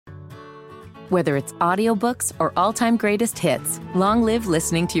Whether it's audiobooks or all-time greatest hits, long live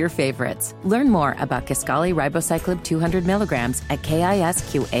listening to your favorites. Learn more about Kisqali Ribociclib 200 milligrams at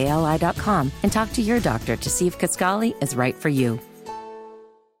KISQALI.com and talk to your doctor to see if Kisqali is right for you.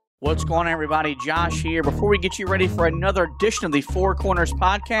 What's going on, everybody? Josh here. Before we get you ready for another edition of the Four Corners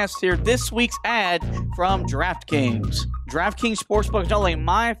podcast, here this week's ad from DraftKings. DraftKings Sportsbook is not only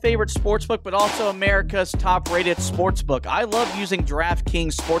my favorite sportsbook, but also America's top-rated sportsbook. I love using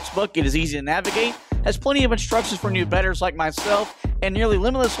DraftKings Sportsbook. It is easy to navigate, has plenty of instructions for new bettors like myself, and nearly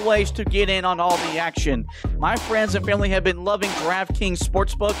limitless ways to get in on all the action. My friends and family have been loving DraftKings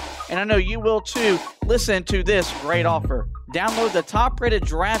Sportsbook, and I know you will too. Listen to this great offer. Download the top-rated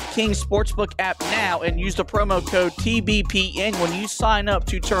DraftKings Sportsbook app now and use the promo code TBPN when you sign up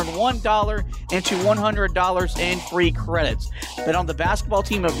to turn $1 into $100 in free credits. Bet on the basketball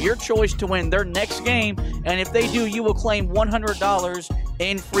team of your choice to win their next game, and if they do, you will claim $100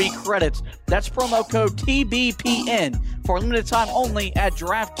 in free credits. That's promo code TBPN for a limited time only at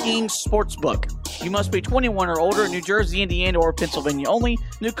DraftKings Sportsbook. You must be 21 or older in New Jersey, Indiana, or Pennsylvania only.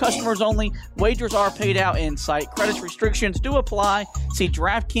 New customers only. Wagers are paid out in site. Credits restrictions do apply. See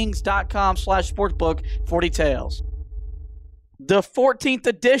DraftKings.com/sportsbook for details. The 14th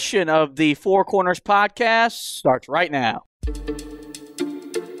edition of the Four Corners podcast starts right now.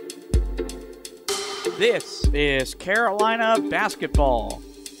 This is Carolina basketball.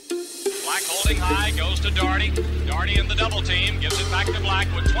 Black holding high, goes to Daugherty. Daugherty in the double team, gives it back to Black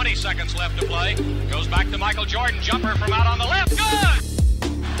with 20 seconds left to play. Goes back to Michael Jordan, jumper from out on the left,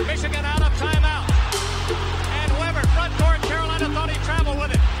 good! Michigan out of timeout. And Weber, front court, Carolina thought he traveled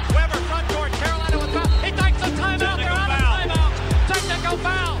with it. Weber, front court, Carolina with foul. He takes the timeout, they're out of timeout. Technical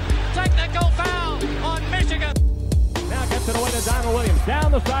foul on Michigan. Now gets it away to Donald Williams.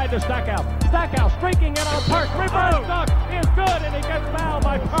 Down the side to Stackhouse. Stackhouse streaking in on Park. Reverse dunk is good, and he gets fouled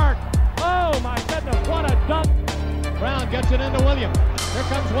by Park. Oh, my goodness, what a dunk. Brown gets it into Williams. Here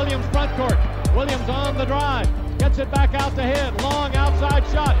comes Williams front court. Williams on the drive. Gets it back out to hit. Long outside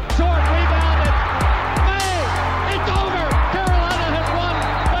shot. Short rebound. May! It's over! Carolina has won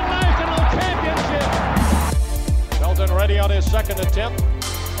the national championship. Belton ready on his second attempt.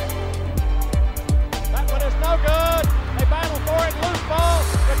 That one is no good. They battle for it. Loose ball.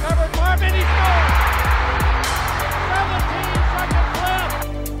 Recovered Marvin. He scores! 17 seconds left.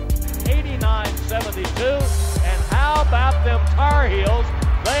 89-72. And how about them Tar Heels?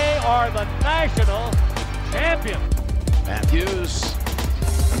 They are the national champions. Matthews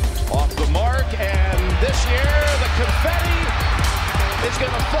off the mark, and this year the confetti is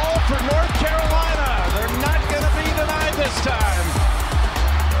going to fall for North Carolina. They're not going to be denied this time.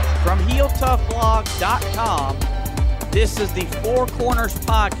 From HeelToughBlog.com, this is the Four Corners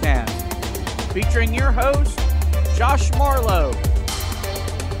podcast, featuring your host, Josh Marlowe.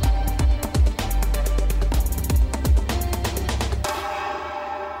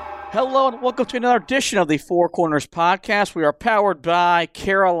 Hello and welcome to another edition of the Four Corners podcast. We are powered by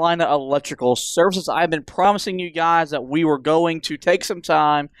Carolina Electrical Services. I've been promising you guys that we were going to take some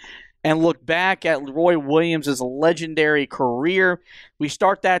time and look back at Roy Williams' legendary career. We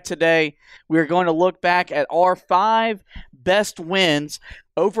start that today. We are going to look back at our 5 best wins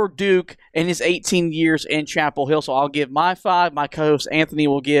over Duke in his 18 years in Chapel Hill. So I'll give my 5. My co-host Anthony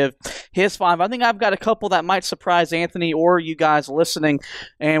will give his 5. I think I've got a couple that might surprise Anthony or you guys listening,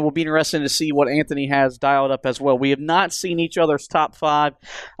 and we'll be interested to see what Anthony has dialed up as well. We have not seen each other's top 5.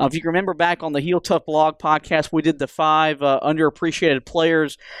 If you can remember back on the Heel Tough Blog podcast, we did the 5 underappreciated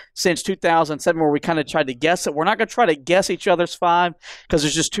players since 2007 where we kind of tried to guess it. We're not going to try to guess each other's 5 because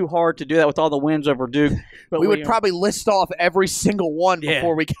it's just too hard to do that with all the wins over Duke. But we would probably list off every single one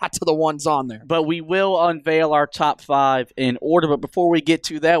before we got to the ones on there. But we will unveil our top 5 in order. But before we get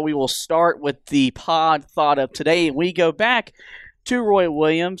to that, we will start with the pod thought of today. And we go back to Roy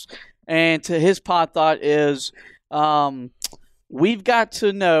Williams. And to his pod thought is, we've got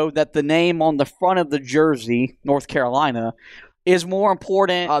to know that the name on the front of the jersey, North Carolina, is more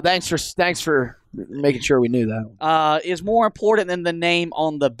important. Thanks for making sure we knew that. Is more important than the name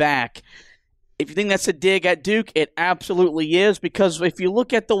on the back. If you think that's a dig at Duke, it absolutely is, because if you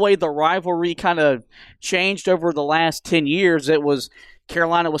look at the way the rivalry kind of changed over the last 10 years, it was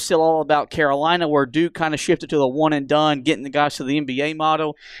Carolina was still all about Carolina, where Duke kind of shifted to the one and done, getting the guys to the NBA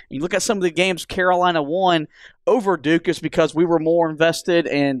model. And you look at some of the games Carolina won over Duke is because we were more invested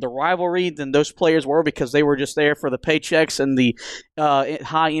in the rivalry than those players were, because they were just there for the paychecks and the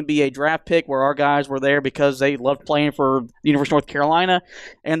high NBA draft pick, where our guys were there because they loved playing for the University of North Carolina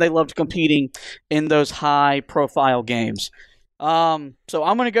and they loved competing in those high-profile games. So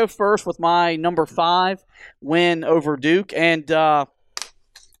I'm going to go first with my number 5 win over Duke, and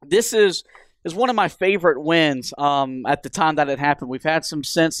this is is one of my favorite wins at the time that it happened. We've had some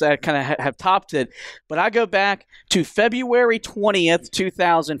since that kind of have topped it. But I go back to February 20th,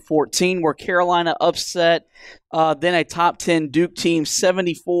 2014, where Carolina upset then a top 10 Duke team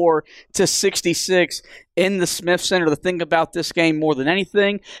 74-66 in the Smith Center. The thing about this game more than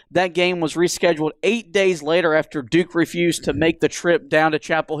anything, that game was rescheduled 8 days later after Duke refused to make the trip down to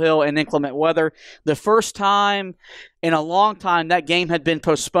Chapel Hill in inclement weather. The first time in a long time that game had been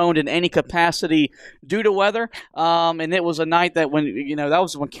postponed in any capacity due to weather. And it was a night that that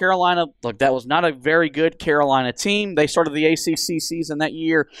was when Carolina, that was not a very good Carolina team. They started the ACC season that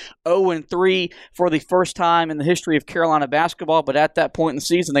year 0-3 for the first time in the history of Carolina basketball. But at that point in the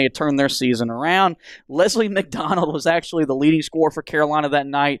season, they had turned their season around. Leslie McDonald was actually the leading scorer for Carolina that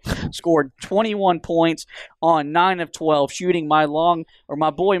night, scored 21 points on 9 of 12, shooting. My boy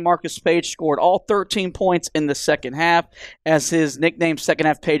Marcus Page scored all 13 points in the second half, as his nickname Second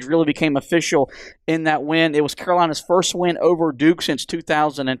Half Page really became official in that win. It was Carolina's first win over Duke since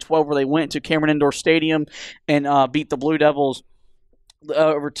 2012, where they went to Cameron Indoor Stadium and beat the Blue Devils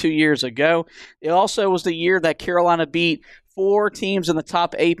over 2 years ago. It also was the year that Carolina beat 4 teams in the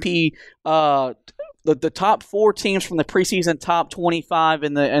top AP the top 4 teams from the preseason top 25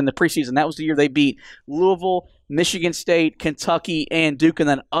 in the preseason. That was the year they beat Louisville, Michigan State, Kentucky, and Duke in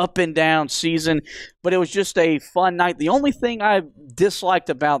an up-and-down season. But it was just a fun night. The only thing I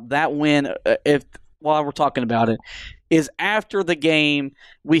disliked about that win, while we're talking about it, is after the game,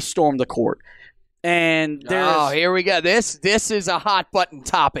 we stormed the court. And here we go. This is a hot-button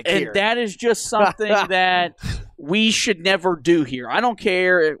topic here. And that is just something that we should never do here. I don't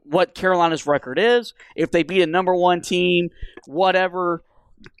care what Carolina's record is. If they beat a number 1 team, whatever.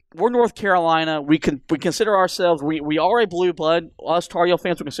 We're North Carolina. We consider ourselves, we are a blue blood. Us Tar Heel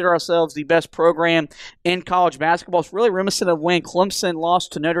fans, we consider ourselves the best program in college basketball. It's really reminiscent of when Clemson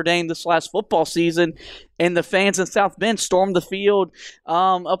lost to Notre Dame this last football season, and the fans in South Bend stormed the field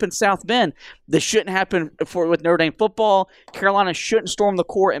up in South Bend. This shouldn't happen with Notre Dame football. Carolina shouldn't storm the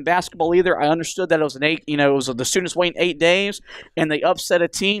court in basketball either. I understood that it was the students waiting 8 days, and they upset a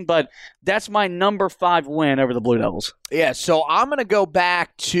team, but that's my number 5 win over the Blue Devils. Yeah, so I'm going to go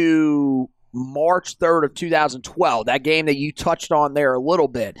back to March 3rd of 2012, that game that you touched on there a little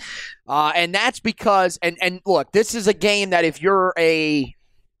bit. And that's because, and look, this is a game that if you're a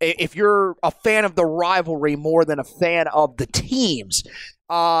fan of the rivalry more than a fan of the teams,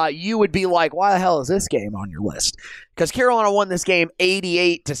 you would be like, why the hell is this game on your list? Because Carolina won this game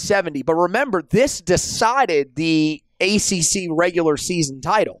 88-70. But remember, this decided the ACC regular season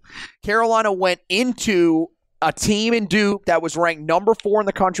title. Carolina went into a team in Duke that was ranked number 4 in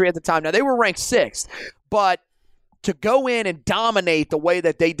the country at the time. Now, they were ranked 6th, but to go in and dominate the way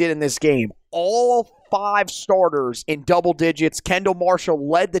that they did in this game, all 5 starters in double digits. Kendall Marshall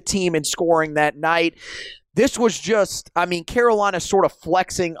led the team in scoring that night. This was just, Carolina sort of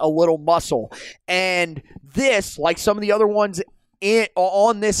flexing a little muscle. And this, like some of the other ones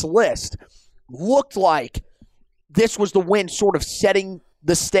on this list, looked like this was the win sort of setting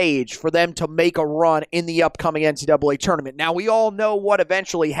the stage for them to make a run in the upcoming NCAA tournament. Now, we all know what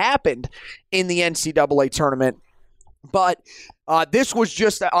eventually happened in the NCAA tournament, but this was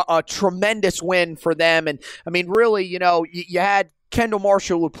just a tremendous win for them. And, really, you had Kendall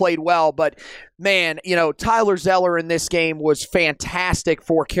Marshall, who played well, but, man, Tyler Zeller in this game was fantastic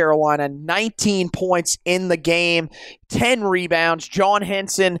for Carolina. 19 points in the game, 10 rebounds. John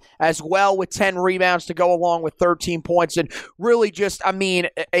Henson as well with 10 rebounds to go along with 13 points. And really just,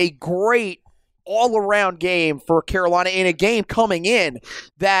 a great all-around game for Carolina in a game coming in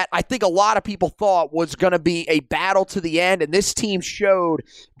that I think a lot of people thought was going to be a battle to the end, and this team showed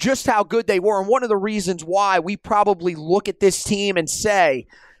just how good they were. And one of the reasons why we probably look at this team and say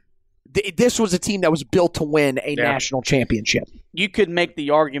this was a team that was built to win a national championship. You could make the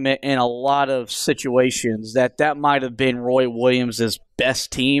argument in a lot of situations that might have been Roy Williams'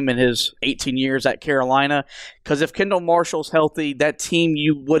 best team in his 18 years at Carolina, because if Kendall Marshall's healthy, that team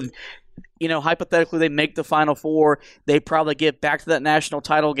you would – hypothetically, they make the Final Four. They probably get back to that national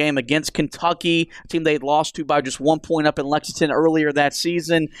title game against Kentucky, a team they'd lost to by just 1 point up in Lexington earlier that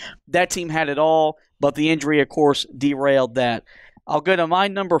season. That team had it all, but the injury, of course, derailed that. I'll go to my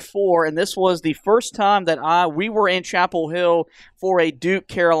number 4, and this was the first time that we were in Chapel Hill for a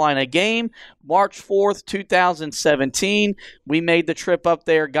Duke-Carolina game. March 4th, 2017, we made the trip up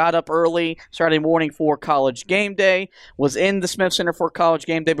there, got up early Saturday morning for College Game Day, was in the Smith Center for College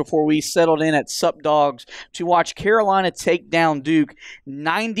Game Day before we settled in at Sup Dogs to watch Carolina take down Duke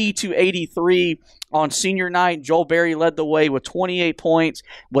 90-83 on senior night. Joel Berry led the way with 28 points,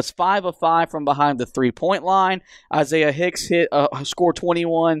 was 5 of 5 from behind the three-point line. Isaiah Hicks scored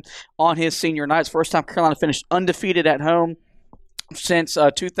 21 on his senior night. It's the first time Carolina finished undefeated at home since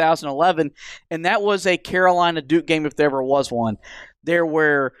 2011, and that was a Carolina-Duke game if there ever was one. There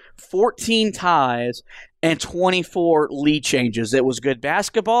were 14 ties and 24 lead changes. It was good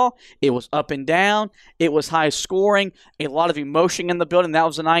basketball. It was up and down. It was high scoring. A lot of emotion in the building. That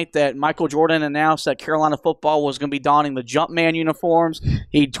was the night that Michael Jordan announced that Carolina football was going to be donning the Jumpman uniforms.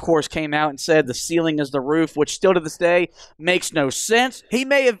 He, of course, came out and said the ceiling is the roof, which still to this day makes no sense. He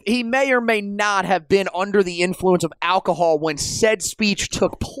may or may not have been under the influence of alcohol when said speech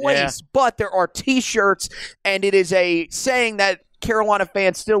took place, but there are T-shirts, and it is a saying that Carolina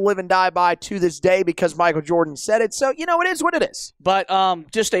fans still live and die by to this day because Michael Jordan said it. So, it is what it is. But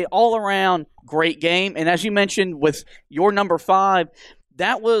just a all-around great game. And as you mentioned with your number 5,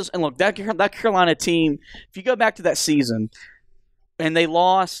 that Carolina team, if you go back to that season, and they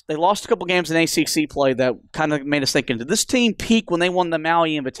lost a couple games in ACC play that kind of made us think into this team peak when they won the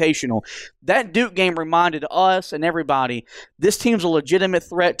Maui Invitational. That Duke game reminded us and everybody this team's a legitimate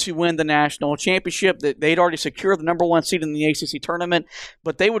threat to win the national championship. That they'd already secured the number 1 seed in the ACC tournament,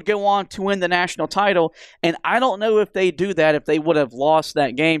 but they would go on to win the national title. And I don't know if they do that if they would have lost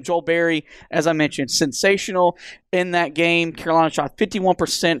that game. Joel Berry, as I mentioned, sensational in that game. Carolina shot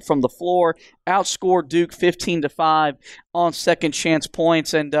 51% from the floor, outscored Duke 15-5 on second chance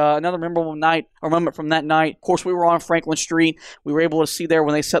points. And another memorable moment from that night. Of course, we were on Franklin Street. We were able to see there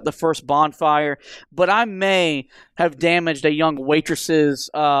when they set the first bonfire. But I may have damaged a young waitress's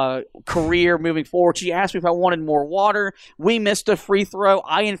career moving forward. She asked me if I wanted more water. We missed a free throw.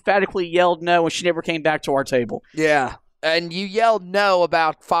 I emphatically yelled no, and she never came back to our table. Yeah. And you yelled no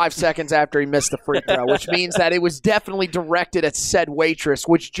about 5 seconds after he missed the free throw, which means that it was definitely directed at said waitress,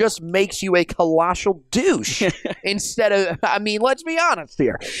 which just makes you a colossal douche instead of, let's be honest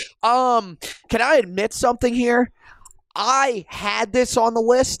here. Can I admit something here? I had this on the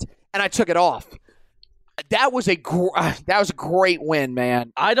list, and I took it off. That was a great win,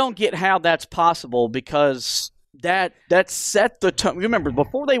 man. I don't get how that's possible because that set the tone. Remember,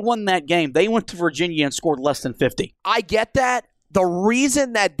 before they won that game, they went to Virginia and scored less than 50. I get that. The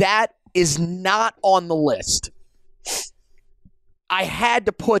reason that is not on the list, I had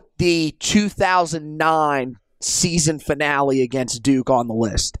to put the 2009 season finale against Duke on the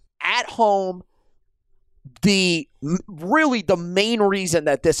list. At home, the main reason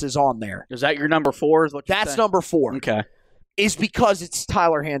that this is on there. Is that your number 4? That's number 4. Okay. Is because it's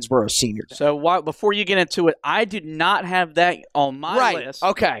Tyler Hansbrough's senior day. So before you get into it, I did not have that on my list.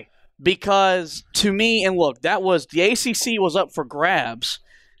 Okay. Because to me, and look, the ACC was up for grabs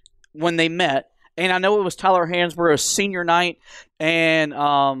when they met. And I know it was Tyler Hansbrough's senior night. And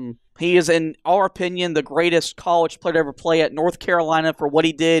he is, in our opinion, the greatest college player to ever play at North Carolina for what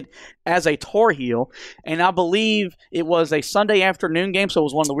he did as a Tar Heel. And I believe it was a Sunday afternoon game, so it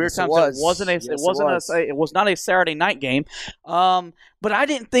was one of the weird times. It was not a Saturday night game. But I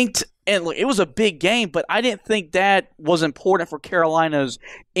didn't think, and look, it was a big game, but I didn't think that was important for Carolina's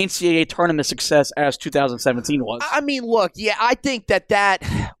NCAA tournament success as 2017 was. Look, I think that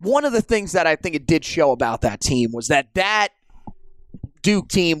one of the things that I think it did show about that team was that Duke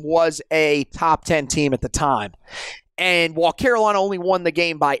team was a top 10 team at the time. And while Carolina only won the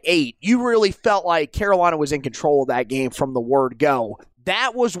game by 8, you really felt like Carolina was in control of that game from the word go.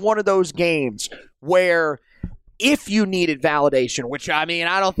 That was one of those games where if you needed validation, which I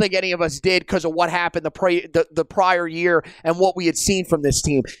don't think any of us did because of what happened the prior year and what we had seen from this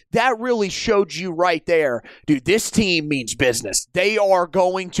team, that really showed you right there, dude, this team means business. They are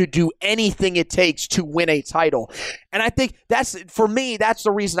going to do anything it takes to win a title. And I think that's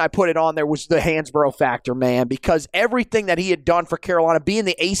the reason I put it on there was the Hansbrough factor, man, because everything that he had done for Carolina, being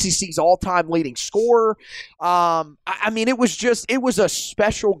the ACC's all-time leading scorer, it was a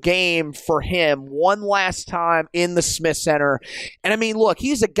special game for him one last time in the Smith Center. And look,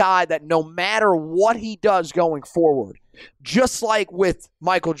 he's a guy that no matter what he does going forward, just like with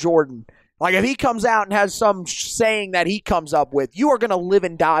Michael Jordan, like if he comes out and has some saying that he comes up with, you are going to live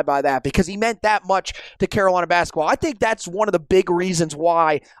and die by that because he meant that much to Carolina basketball. I think that's one of the big reasons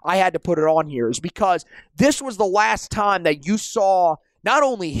why I had to put it on here is because this was the last time that you saw not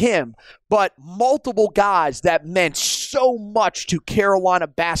only him, but multiple guys that meant so much to Carolina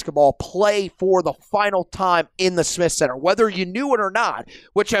basketball play for the final time in the Smith Center, whether you knew it or not,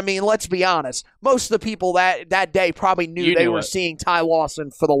 which, I mean, let's be honest, most of the people that day probably knew they were seeing Ty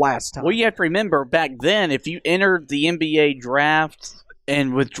Lawson for the last time. Well, you have to remember, back then, if you entered the NBA draft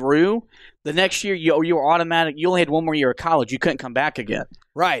and withdrew, the next year you were automatic. You only had one more year of college. You couldn't come back again.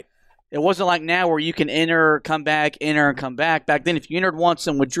 Right. It wasn't like now where you can enter, come back, enter, and come back. Back then, if you entered once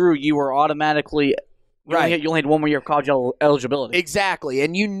and withdrew, you were automatically you only had one more year of college eligibility. Exactly,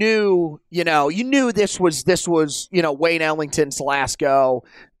 and you knew this was Wayne Ellington's last go.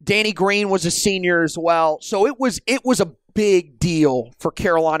 Danny Green was a senior as well, so it was a big deal for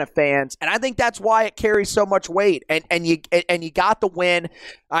Carolina fans, and I think that's why it carries so much weight. And you got the win.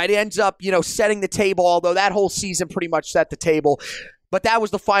 It ends up setting the table, although that whole season pretty much set the table. But that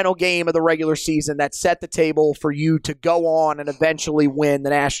was the final game of the regular season that set the table for you to go on and eventually win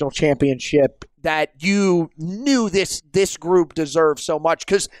the national championship that you knew this group deserved so much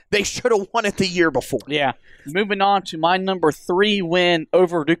because they should have won it the year before. Yeah. Moving on to my number 3 win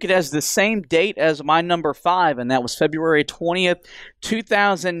over Duke. It has the same date as my number 5, and that was February 20th,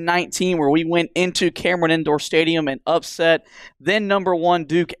 2019, where we went into Cameron Indoor Stadium and upset then number 1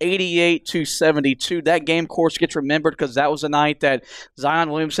 Duke 88-72. That game, of course, gets remembered because that was the night that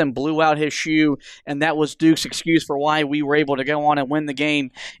Zion Williamson blew out his shoe, and that was Duke's excuse for why we were able to go on and win the game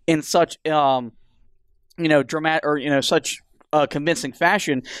in such dramatic or such convincing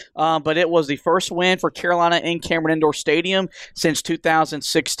fashion, but it was the first win for Carolina in Cameron Indoor Stadium since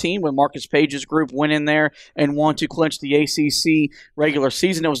 2016 when Marcus Page's group went in there and won to clinch the ACC regular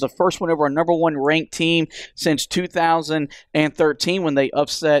season. It was the first win over a number 1 ranked team since 2013 when they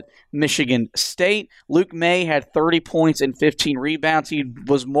upset Michigan State. Luke May had 30 points and 15 rebounds. He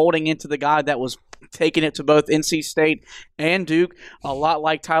was molding into the guy that was taking it to both NC State and Duke, a lot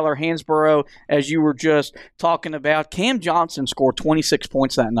like Tyler Hansborough, as you were just talking about. Cam Johnson scored 26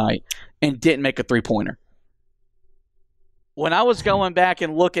 points that night and didn't make a three-pointer. When I was going back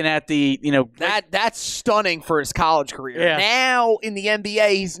and looking at the, that's stunning for his college career. Yeah. Now in the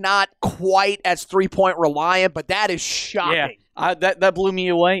NBA, he's not quite as three-point reliant, but that is shocking. Yeah. That blew me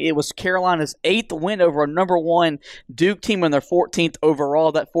away. It was Carolina's 8th win over a number 1 Duke team and their 14th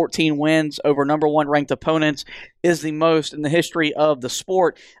overall. That 14 wins over number 1 ranked opponents is the most in the history of the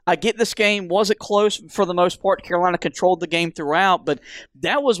sport. I get this game wasn't close for the most part. Carolina controlled the game throughout, but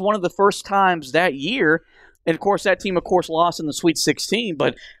that was one of the first times that year. And, of course, that team, lost in the Sweet 16.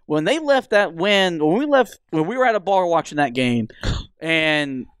 But when they left that win, when we were at a bar watching that game,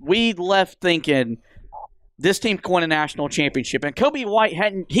 and we left thinking – this team could win a national championship. And Kobe White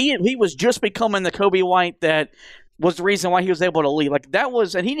he was just becoming the Kobe White that was the reason why he was able to lead.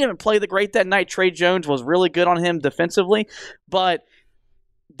 And he didn't play the great that night. Trey Jones was really good on him defensively. But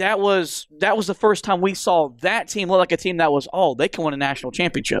that was the first time we saw that team look like a team that was, they can win a national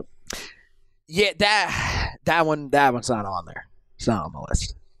championship. Yeah, that one's not on there. It's not on the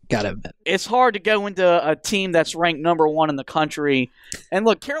list. Gotta admit. It's hard to go into a team that's ranked number 1 in the country. And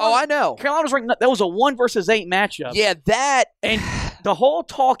look, Carolina. Oh, I know. Carolina was ranked. That was a 1 versus 8 matchup. Yeah, that. And the whole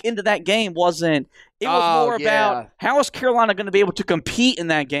talk into that game wasn't. It was more about how is Carolina going to be able to compete in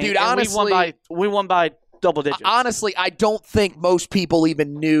that game. Dude, and honestly, we won by double digits. Honestly, I don't think most people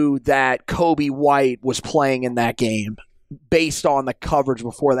even knew that Kobe White was playing in that game based on the coverage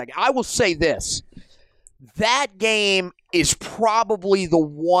before that game. I will say this. That game is probably the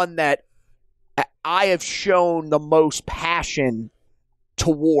one that I have shown the most passion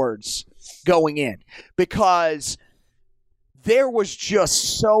towards going in because there was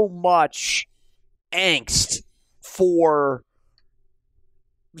just so much angst for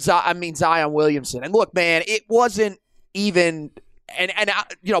Zion Williamson. And look, man, it wasn't even and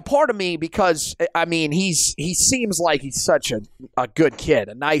part of me, because he seems like he's such a good kid,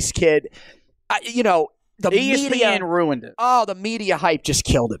 a nice kid. The ESPN media ruined it. Oh, the media hype just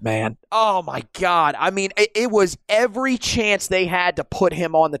killed it, man. Oh, my God. It was every chance they had to put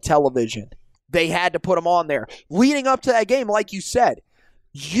him on the television. They had to put him on there. Leading up to that game, like you said,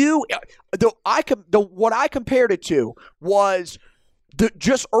 what I compared it to was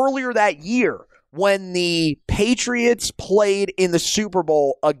just earlier that year when the Patriots played in the Super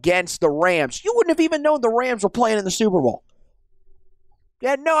Bowl against the Rams. You wouldn't have even known the Rams were playing in the Super Bowl. You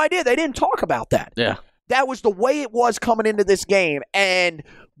had no idea. They didn't talk about that. Yeah. That was the way it was coming into this game. And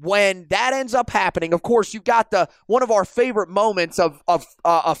when that ends up happening, of course, you got one of our favorite moments of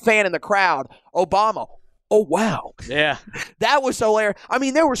a fan in the crowd, Obama. Oh, wow. Yeah. That was hilarious.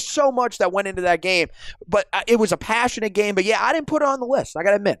 There was so much that went into that game, but it was a passionate game. But, yeah, I didn't put it on the list. I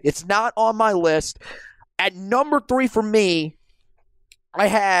got to admit, it's not on my list. At number 3 for me, I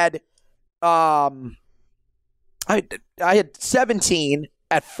had I had 17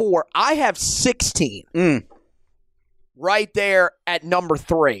 at 4. I have 16 right there at number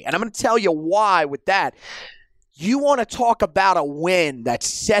 3. And I'm going to tell you why with that. You want to talk about a win that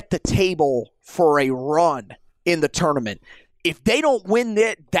set the table for a run in the tournament. If they don't win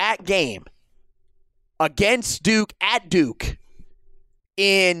that game against Duke at Duke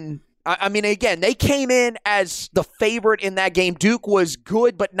again, they came in as the favorite in that game. Duke was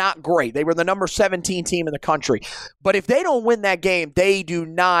good but not great. They were the number 17 team in the country. But if they don't win that game, they do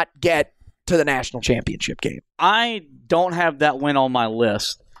not get to the national championship game. I don't have that win on my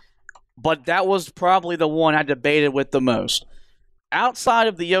list, but that was probably the one I debated with the most. Outside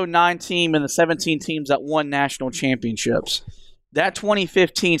of the 09 team and the 17 teams that won national championships, that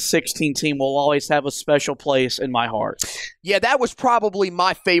 2015-16 team will always have a special place in my heart. Yeah, that was probably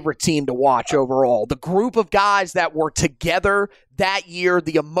my favorite team to watch overall. The group of guys that were together that year,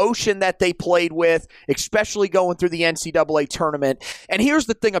 the emotion that they played with, especially going through the NCAA tournament. And here's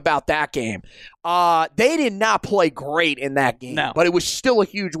the thing about that game. They did not play great in that game, but it was still a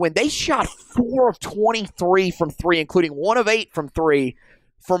huge win. They shot 4 of 23 from 3, including 1 of 8 from 3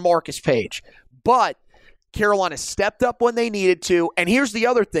 for Marcus Page. But Carolina stepped up when they needed to. And here's the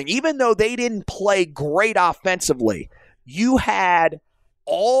other thing. Even though they didn't play great offensively, you had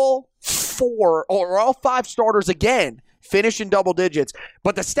all 4 or all 5 starters again finish in double digits.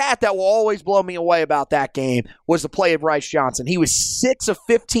 But the stat that will always blow me away about that game was the play of Bryce Johnson. He was 6 of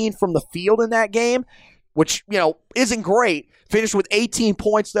 15 from the field in that game, which, isn't great. Finished with 18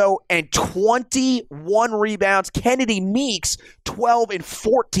 points, though, and 21 rebounds. Kennedy Meeks, 12 and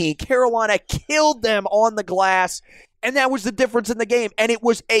 14. Carolina killed them on the glass, and that was the difference in the game. And it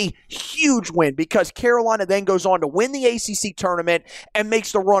was a huge win because Carolina then goes on to win the ACC tournament and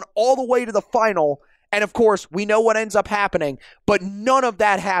makes the run all the way to the final. And, of course, we know what ends up happening, but none of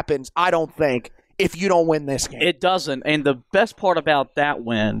that happens, I don't think, if you don't win this game. It doesn't, and the best part about that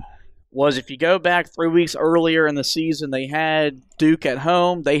win was if you go back 3 weeks earlier in the season, they had Duke at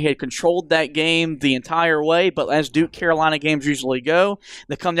home. They had controlled that game the entire way, but as Duke-Carolina games usually go,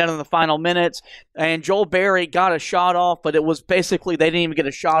 they come down in the final minutes, and Joel Berry got a shot off, but it was basically they didn't even get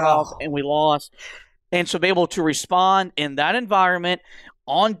a shot off, and we lost. And so be able to respond in that environment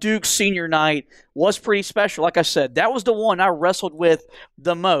on Duke's senior night was pretty special. Like I said, that was the one I wrestled with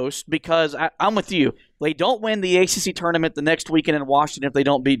the most because I'm with you. They don't win the ACC tournament the next weekend in Washington if they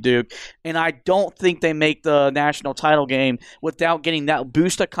don't beat Duke, and I don't think they make the national title game without getting that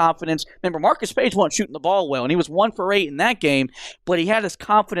boost of confidence. Remember, Marcus Page wasn't shooting the ball well, and he was 1 for 8 in that game, but he had his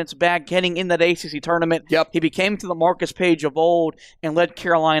confidence back getting in that ACC tournament. Yep. He became to the Marcus Page of old and led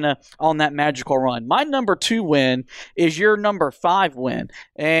Carolina on that magical run. My number 2 win is your number 5 win,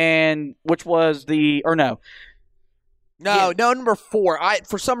 and which was number 4.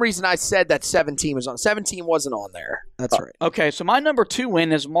 For some reason, I said that 17 was on. 17 wasn't on there. That's right. Okay, so my number 2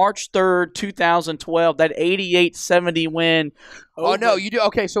 win is March 3rd, 2012, that 88-70 win. You do?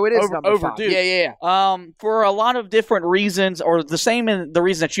 Okay, so it is number 5. Duke. Yeah. For a lot of different reasons, or the same in the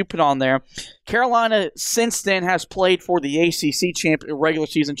reason that you put on there, Carolina since then has played for the ACC regular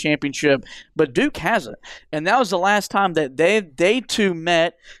season championship, but Duke hasn't. And that was the last time that they two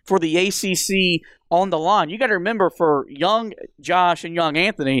met for the ACC on the line. You got to remember, for young Josh and young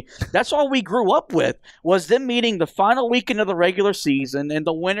Anthony, that's all we grew up with, was them meeting the final weekend of the regular season, and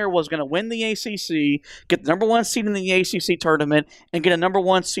the winner was going to win the ACC, get the number 1 seed in the ACC tournament, and get a number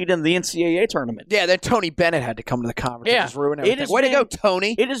 1 seed in the NCAA tournament. Yeah, then Tony Bennett had to come to the conference and just ruin everything. Way to go,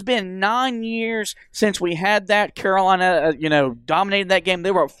 Tony. It has been 9 years since we had that. Carolina, dominated that game.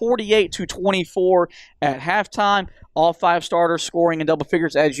 They were up 48-24 at halftime. All 5 starters scoring in double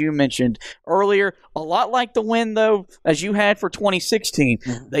figures, as you mentioned earlier. A lot like the win, though, as you had for 2016.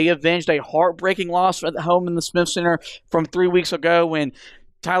 Mm-hmm. They avenged a heartbreaking loss at home in the Smith Center from 3 weeks ago when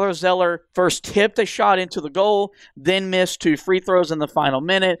Tyler Zeller first tipped a shot into the goal, then missed 2 free throws in the final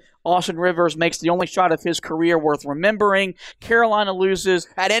minute. Austin Rivers makes the only shot of his career worth remembering. Carolina loses.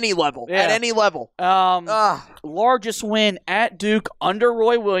 At any level. Yeah. At any level. Largest win at Duke under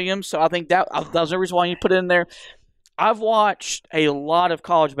Roy Williams, so I think that was the reason why you put it in there. I've watched a lot of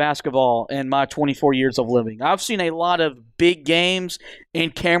college basketball in my 24 years of living. I've seen a lot of big games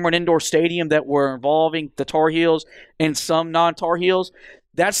in Cameron Indoor Stadium that were involving the Tar Heels and some non-Tar Heels.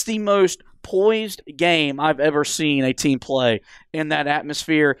 That's the most poised game I've ever seen a team play in that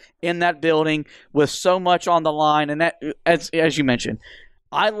atmosphere, in that building, with so much on the line. And that, as you mentioned,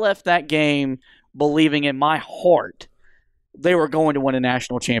 I left that game believing in my heart they were going to win a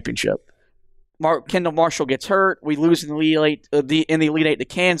national championship. Kendall Marshall gets hurt. We lose in the Elite Eight to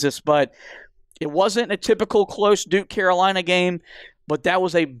Kansas, but it wasn't a typical close Duke-Carolina game. but that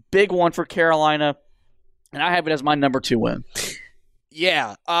was a big one for Carolina, and I have it as my number 2 win.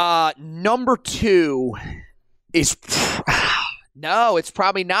 Yeah. Number 2 is... No, it's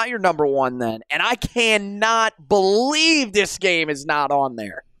probably not your number 1 then. And I cannot believe this game is not on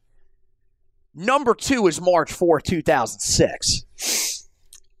there. Number 2 is March 4th, 2006.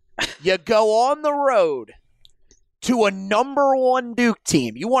 You go on the road to a number 1 Duke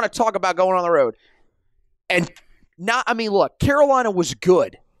team. You want to talk about going on the road. And look, Carolina was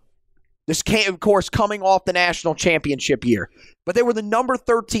good. This came, of course, coming off the national championship year. But they were the number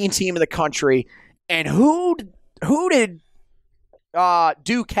 13 team in the country. And who did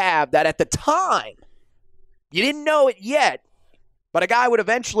Duke have that at the time? You didn't know it yet, but a guy would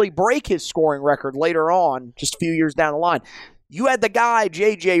eventually break his scoring record later on, just a few years down the line. You had the guy,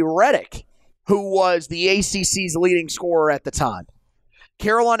 J.J. Redick, who was the ACC's leading scorer at the time.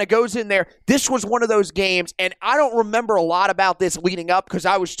 Carolina goes in there. This was one of those games, and I don't remember a lot about this leading up because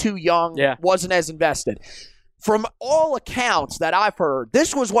I was too young, wasn't as invested. From all accounts that I've heard,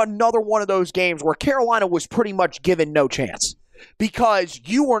 this was another one of those games where Carolina was pretty much given no chance because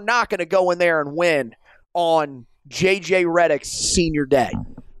you were not going to go in there and win on J.J. Redick's senior day.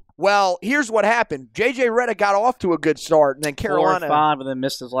 Well, here's what happened. J.J. Redick got off to a good start, and then Carolina 4-5, and then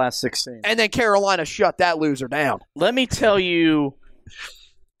missed his last 16. And then Carolina shut that loser down. Let me tell you,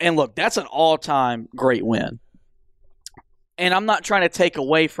 and look, that's an all-time great win. And I'm not trying to take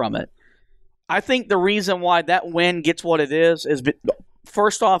away from it. I think the reason why that win gets what it is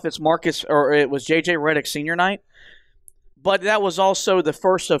first off, it was J.J. Redick's senior night. But that was also the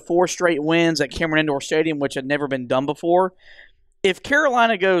first of 4 straight wins at Cameron Indoor Stadium, which had never been done before. If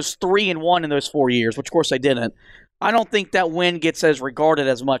Carolina goes 3-1 in those 4 years, which of course they didn't, I don't think that win gets as regarded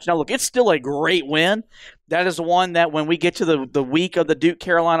as much. Now, look, it's still a great win. That is the one that when we get to the week of the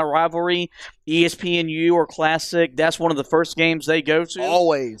Duke-Carolina rivalry, ESPNU or Classic, that's one of the first games they go to.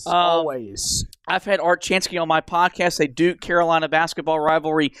 Always. I've had Art Chansky on my podcast, a Duke-Carolina basketball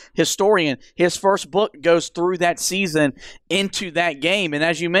rivalry historian. His first book goes through that season into that game. And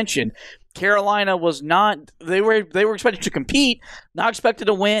as you mentioned, Carolina was not – they were expected to compete, not expected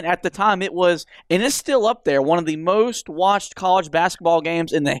to win. At the time, it was – and it's still up there, one of the most watched college basketball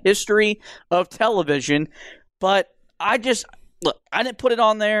games in the history of television. But I just – look, I didn't put it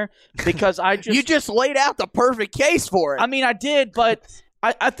on there because I just – You just laid out the perfect case for it. I mean, I did, but –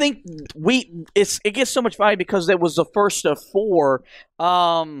 I think it gets so much value because it was the first of 4,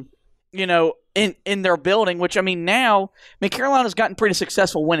 in their building. Which Carolina's gotten pretty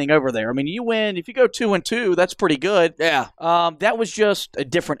successful winning over there. I mean, you win if you go 2-2, that's pretty good. Yeah. That was just a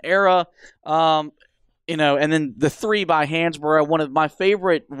different era. And then the 3 by Hansborough. One of my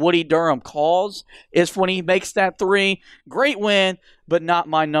favorite Woody Durham calls is when he makes that 3. Great win, but not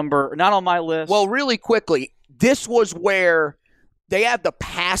on my list. Well, really quickly, this was where they had the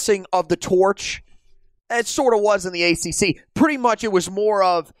passing of the torch. It sort of was in the ACC. Pretty much it was more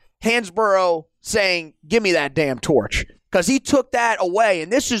of Hansborough saying, give me that damn torch. Because he took that away. And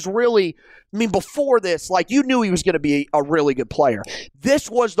this is really, before this, you knew he was going to be a really good player. This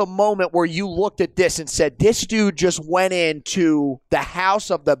was the moment where you looked at this and said, this dude just went into the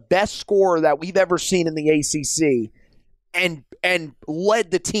house of the best scorer that we've ever seen in the ACC and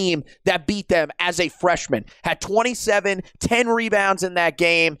led the team that beat them as a freshman. Had 27, 10 rebounds in that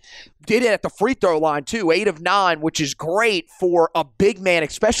game. Did it at the free throw line, too. 8 of 9, which is great for a big man,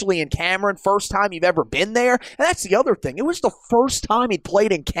 especially in Cameron. First time you've ever been there. And that's the other thing. It was the first time he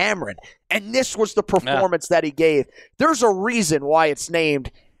played in Cameron. And this was the performance that he gave. There's a reason why it's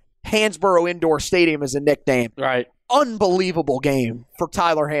named Hansborough Indoor Stadium as a nickname. Right. Unbelievable game for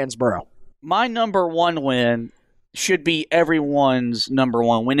Tyler Hansborough. My number 1 win should be everyone's number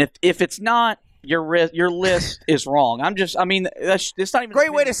 1 win. If it's not, your list is wrong. It's not even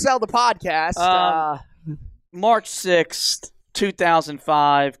great way to sell the podcast. March 6th,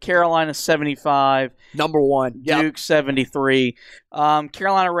 2005, Carolina 75. Number 1. Yep. Duke 73.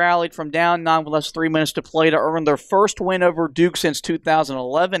 Carolina rallied from down 9 with less than 3 minutes to play to earn their first win over Duke since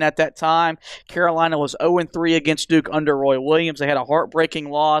 2011. At that time, Carolina was 0-3 against Duke under Roy Williams. They had a heartbreaking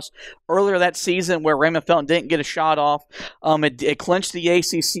loss earlier that season where Raymond Felton didn't get a shot off. It clinched the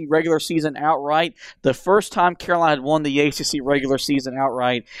ACC regular season outright. The first time Carolina had won the ACC regular season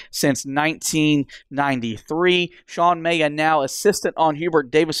outright since 1993. Sean May, now assistant on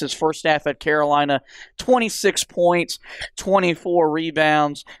Hubert Davis's first staff at Carolina, 26 points, 24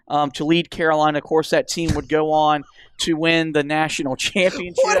 rebounds to lead Carolina. Of course, that team would go on to win the national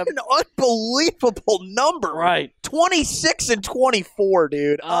championship. What an unbelievable number. Right. 26 and 24,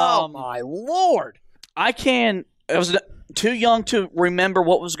 dude. Oh, my Lord. too young to remember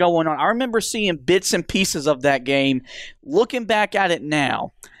what was going on. I remember seeing bits and pieces of that game. Looking back at it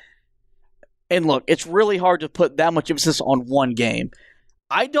now, and look, it's really hard to put that much emphasis on one game.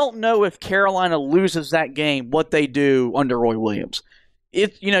 I don't know if Carolina loses that game, what they do under Roy Williams.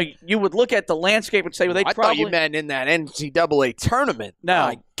 You would look at the landscape and say, well, I thought you meant in that NCAA tournament. No.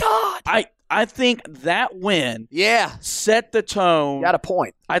 My God. I think that win set the tone. Got a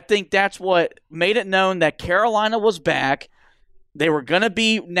point. I think that's what made it known that Carolina was back. They were going to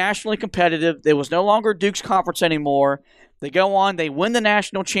be nationally competitive. It was no longer Duke's Conference anymore. They go on, they win the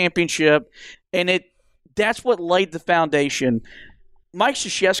national championship, and that's what laid the foundation. Mike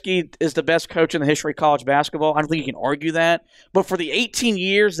Krzyzewski is the best coach in the history of college basketball. I don't think you can argue that. But for the 18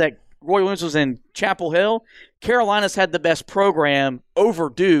 years that Roy Williams was in Chapel Hill, Carolina's had the best program over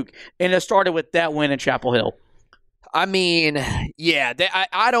Duke, and it started with that win in Chapel Hill. I mean, yeah,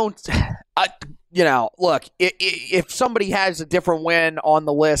 look, if somebody has a different win on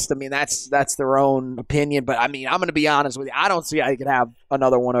the list, I mean, that's their own opinion. But, I mean, I'm going to be honest with you. I don't see how you could have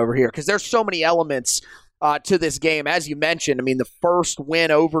another one over here because there's so many elements to this game. As you mentioned, I mean, the first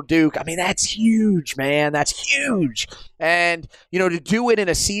win over Duke, I mean, that's huge, man. That's huge. And, to do it in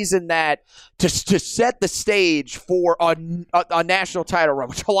a season that to set the stage for a national title run,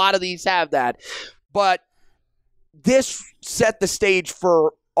 which a lot of these have that. But this set the stage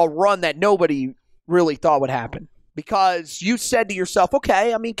for a run that nobody really thought would happen. Because you said to yourself,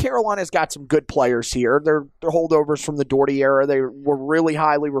 okay, I mean, Carolina's got some good players here. They're holdovers from the Doherty era. They were really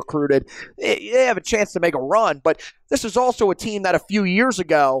highly recruited. They have a chance to make a run. But this is also a team that a few years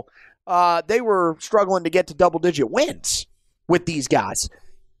ago, they were struggling to get to double-digit wins with these guys.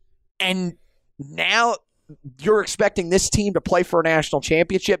 And now you're expecting this team to play for a national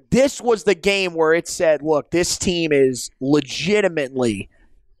championship. This was the game where it said, look, this team is legitimately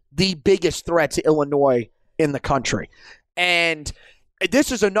the biggest threat to Illinois in the country. And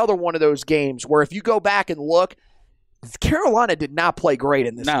this is another one of those games where if you go back and look, Carolina did not play great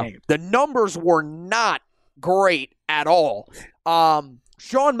in this game. The numbers were not great at all.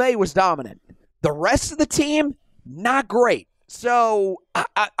 Sean May was dominant. The rest of the team, not great. So,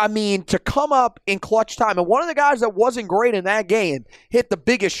 I mean, to come up in clutch time, and one of the guys that wasn't great in that game hit the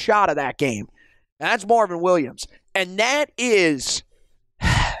biggest shot of that game. And that's Marvin Williams. And that is,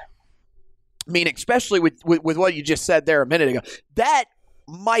 I mean, especially with what you just said there a minute ago, that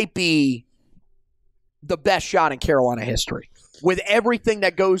might be the best shot in Carolina history. With everything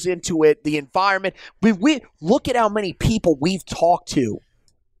that goes into it, the environment. We look at how many people we've talked to.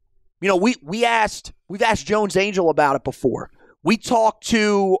 We've asked Jones Angel about it before. We talked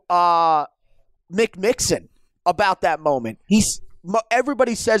to Mick Mixon about that moment.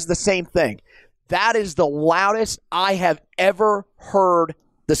 Everybody says the same thing. That is the loudest I have ever heard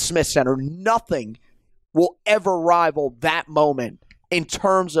the Smith Center. Nothing will ever rival that moment in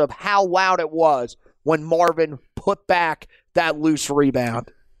terms of how loud it was when Marvin put back that loose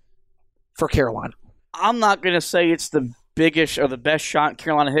rebound for Carolina. I'm not going to say it's the biggest or the best shot in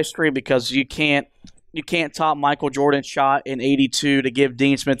Carolina history because you can't top Michael Jordan's shot in '82 to give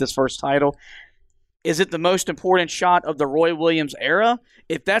Dean Smith his first title. Is it the most important shot of the Roy Williams era?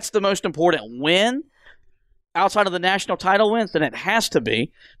 If that's the most important win outside of the national title wins, then it has to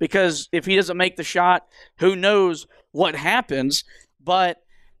be, because if he doesn't make the shot, who knows what happens. But,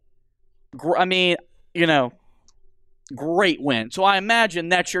 I mean, great win. So I imagine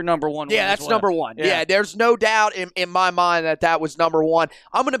that's your number one win. Yeah, that's number one. Yeah, there's no doubt in my mind that was number one.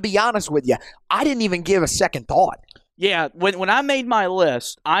 I'm going to be honest with you. I didn't even give a second thought. Yeah, when I made my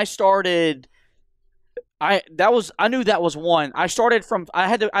list, I started – I knew that was one. I started from I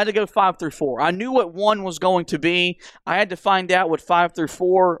had to go 5 through 4. I knew what 1 was going to be. I had to find out what 5 through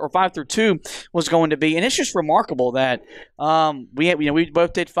 4 or 5 through 2 was going to be, and it's just remarkable that we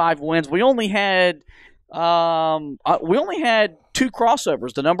both did 5 wins. We only had 2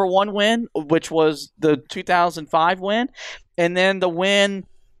 crossovers. The number 1 win, which was the 2005 win, and then the win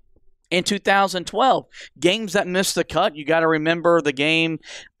in 2012. Games that missed the cut. You got to remember the game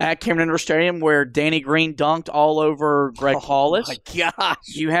at Cameron Indoor Stadium where Danny Green dunked all over Greg Paulus. Oh, my gosh.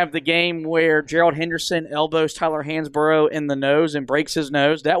 You have the game where Gerald Henderson elbows Tyler Hansborough in the nose and breaks his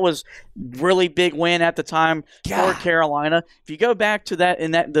nose. That was really big win at the time for Carolina. If you go back to that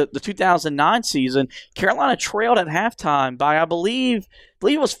in the 2009 season, Carolina trailed at halftime by, I believe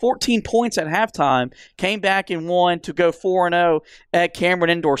it was 14 points at halftime, came back and won to go 4-0 at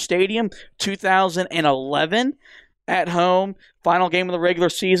Cameron Indoor Stadium. 2011 at home, final game of the regular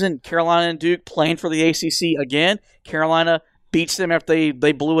season, Carolina and Duke playing for the ACC again. Carolina beats them after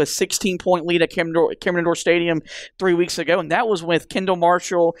they blew a 16-point lead at Cameron Indoor Stadium 3 weeks ago, and that was with Kendall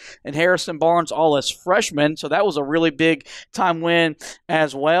Marshall and Harrison Barnes all as freshmen, so that was a really big-time win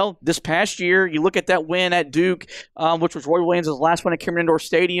as well. This past year, you look at that win at Duke, which was Roy Williams' last win at Cameron Indoor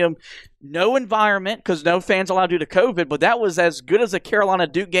Stadium. No environment because no fans allowed due to COVID, but that was as good as a Carolina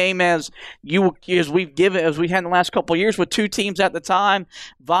Duke game as we had in the last couple of years, with two teams at the time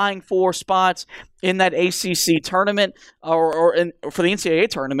vying for spots in that ACC tournament or for the NCAA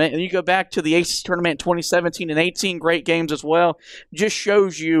tournament. And you go back to the ACC tournament in 2017 and 18, great games as well. Just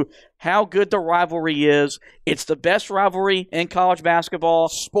shows you how good the rivalry is. It's the best rivalry in college basketball,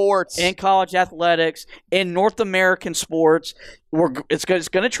 sports, in college athletics, in North American sports. It's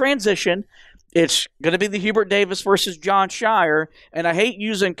going to transition. It's going to be the Hubert Davis versus Jon Scheyer, and I hate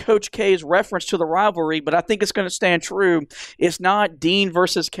using Coach K's reference to the rivalry, but I think it's going to stand true. It's not Dean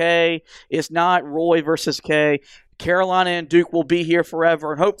versus K. It's not Roy versus K. Carolina and Duke will be here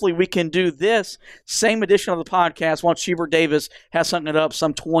forever, and hopefully we can do this same edition of the podcast once Hubert Davis has something it up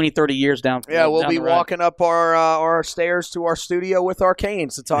some 20, 30 years down. Yeah, we'll be walking up our stairs to our studio with our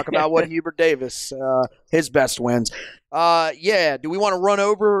canes to talk about what Hubert Davis, his best wins. Do we want to run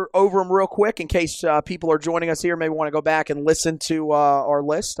over them real quick in case people are joining us here? Maybe want to go back and listen to our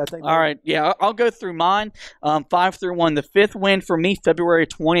list, I think. All right, yeah, I'll go through mine, 5 through 1. The fifth win for me, February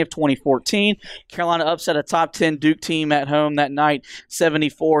 20th, 2014. Carolina upset a top 10 Duke team at home that night,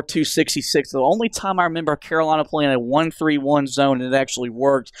 74-66. The only time I remember Carolina playing a 1-3-1 zone, and it actually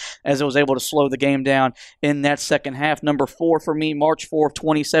worked as it was able to slow the game down in that second half. Number 4 for me, March 4th,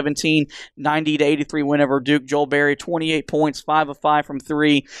 2017, 90-83 win over Duke. Joel Berry, 28 points, 5 of 5 from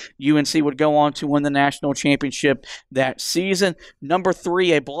 3. UNC would go on to win the national championship that season. Number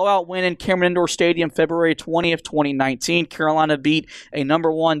 3, a blowout win in Cameron Indoor Stadium, February 20th, 2019. Carolina beat a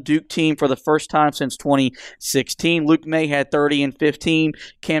number 1 Duke team for the first time since 2016. Luke May had 30 and 15.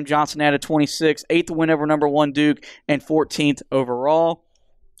 Cam Johnson added 26. 8th win over number 1 Duke and 14th overall.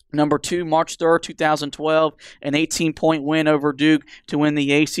 Number 2, March 3rd, 2012, an 18-point win over Duke to win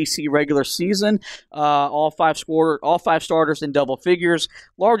the ACC regular season. All five starters in double figures.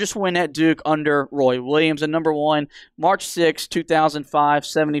 Largest win at Duke under Roy Williams. And number 1, March 6th, 2005,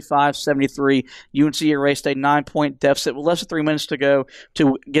 75-73. UNC erased a 9-point deficit with less than 3 minutes to go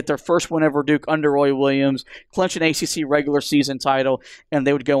to get their first win over Duke under Roy Williams, clinch an ACC regular season title, and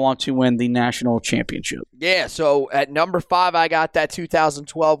they would go on to win the national championship. Yeah, so at number 5, I got that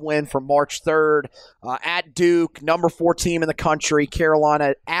 2012 win from March 3rd at Duke, number 4 team in the country.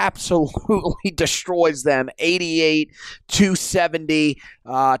 Carolina absolutely destroys them, 88-70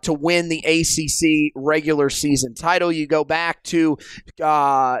 to win the ACC regular season title. You go back to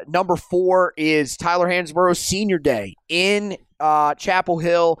number 4 is Tyler Hansborough's senior day in Chapel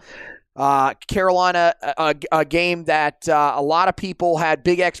Hill. Carolina, a game that a lot of people had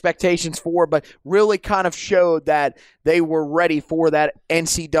big expectations for, but really kind of showed that they were ready for that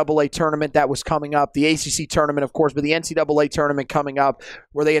NCAA tournament that was coming up. The ACC tournament, of course, but the NCAA tournament coming up,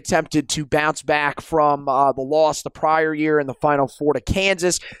 where they attempted to bounce back from the loss the prior year in the Final Four to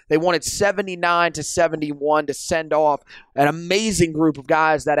Kansas. They won it 79-71 to send off an amazing group of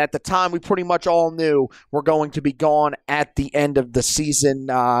guys that at the time we pretty much all knew were going to be gone at the end of the season.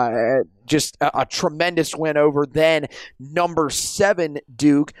 Just a tremendous win over then number 7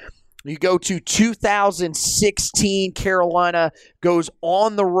 Duke. You go to 2016, Carolina goes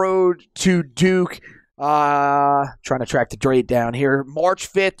on the road to Duke. Trying to track the date down here.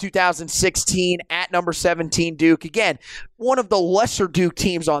 March 5th, 2016, at number 17 Duke. Again, one of the lesser Duke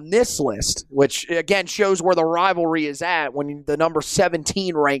teams on this list, which again shows where the rivalry is at when the number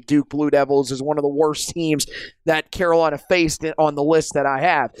 17 ranked Duke Blue Devils is one of the worst teams that Carolina faced on the list that I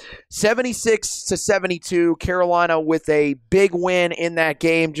have. 76-72, Carolina with a big win in that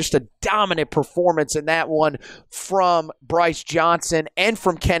game. Just a dominant performance in that one from Bryce Johnson and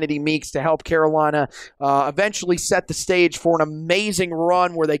from Kennedy Meeks to help Carolina eventually set the stage for an amazing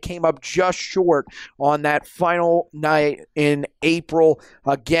run where they came up just short on that final night in April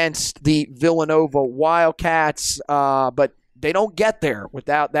against the Villanova Wildcats, but they don't get there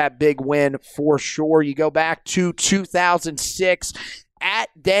without that big win for sure. You go back to 2006 at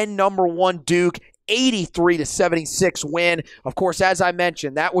then number 1 Duke, 83-76 win. Of course, as I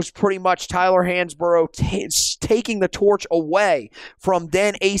mentioned, that was pretty much Tyler Hansborough taking the torch away from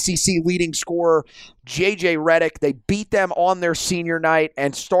then ACC leading scorer J.J. Redick. They beat them on their senior night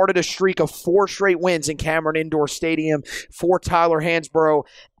and started a streak of 4 straight wins in Cameron Indoor Stadium for Tyler Hansborough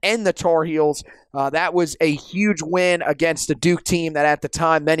and the Tar Heels. That was a huge win against a Duke team that at the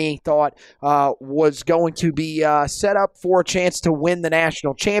time many thought was going to be set up for a chance to win the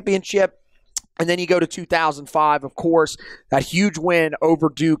national championship. And then you go to 2005, of course, that huge win over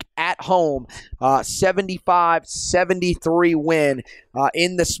Duke at home, 75-73 win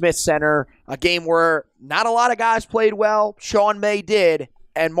in the Smith Center, a game where not a lot of guys played well. Sean May did,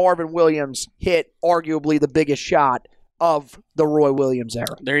 and Marvin Williams hit arguably the biggest shot of the Roy Williams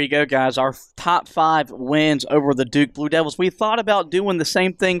era. There you go, guys. Our top 5 wins over the Duke Blue Devils. We thought about doing the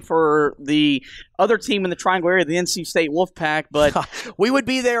same thing for the other team in the Triangle area, the NC State Wolfpack, but we would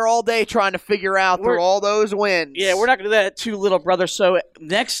be there all day trying to figure out through all those wins. Yeah, we're not going to do that too, little brother. So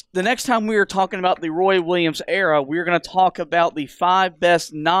the next time we were talking about the Roy Williams era, we're going to talk about the 5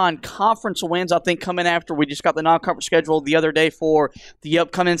 best non-conference wins, I think, coming after. We just got the non-conference schedule the other day for the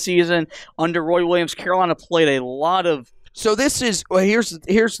upcoming season. Under Roy Williams, Carolina played a lot of. So this is here's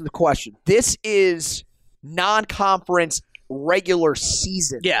the question. This is non-conference regular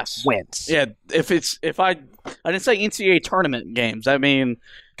season wins. Yeah, if I didn't say NCAA tournament games. I mean,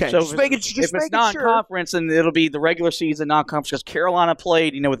 okay, so if it's non-conference, then it'll be the regular season non-conference because Carolina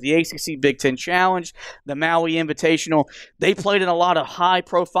played, with the ACC Big Ten Challenge, the Maui Invitational. They played in a lot of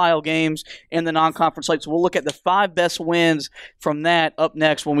high-profile games in the non-conference slate. So we'll look at the 5 best wins from that up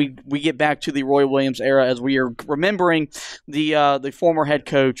next when we get back to the Roy Williams era, as we are remembering the former head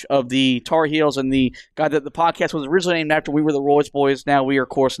coach of the Tar Heels and the guy that the podcast was originally named after. We were the Roy's Boys. Now we are, of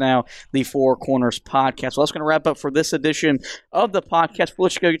course, the Four Corners Podcast. So that's going to wrap up for this edition of the podcast. We'll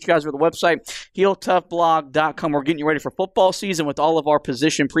let you go get you guys over the website, HeelToughBlog.com. We're getting you ready for football season with all of our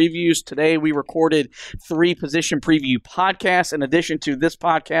position previews. Today we recorded 3 position preview podcasts in addition to this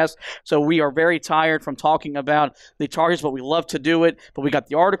podcast. So we are very tired from talking about the Tar Heels, but we love to do it. But we got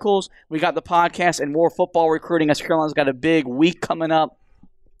the articles, we got the podcast, and more football recruiting as Carolina's got a big week coming up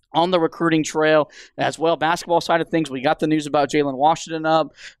on the recruiting trail as well. Basketball side of things, we got the news about Jalen Washington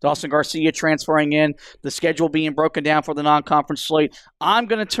up, Dawson Garcia transferring in, the schedule being broken down for the non-conference slate. I'm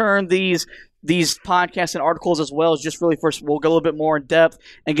going to turn these podcasts and articles as well as just really first we'll go a little bit more in depth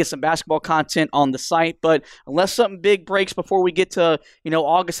and get some basketball content on the site. But unless something big breaks before we get to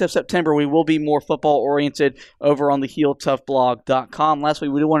August and September, we will be more football oriented over on the HeelToughBlog.com. Lastly,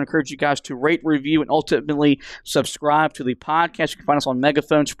 we do want to encourage you guys to rate, review, and ultimately subscribe to the podcast. You can find us on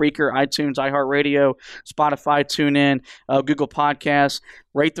Megaphone, Spreaker, iTunes, iHeartRadio, Spotify, TuneIn, Google Podcasts.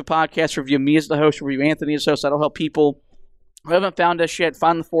 Rate the podcast, review me as the host, review Anthony as the host. That'll help people who haven't found us yet,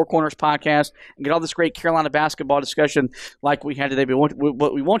 find the Four Corners Podcast and get all this great Carolina basketball discussion like we had today.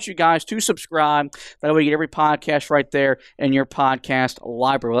 But we want you guys to subscribe. That way you get every podcast right there in your podcast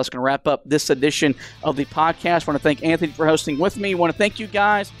library. Well, that's going to wrap up this edition of the podcast. I want to thank Anthony for hosting with me. I want to thank you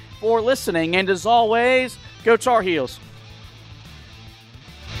guys for listening. And as always, go Tar Heels.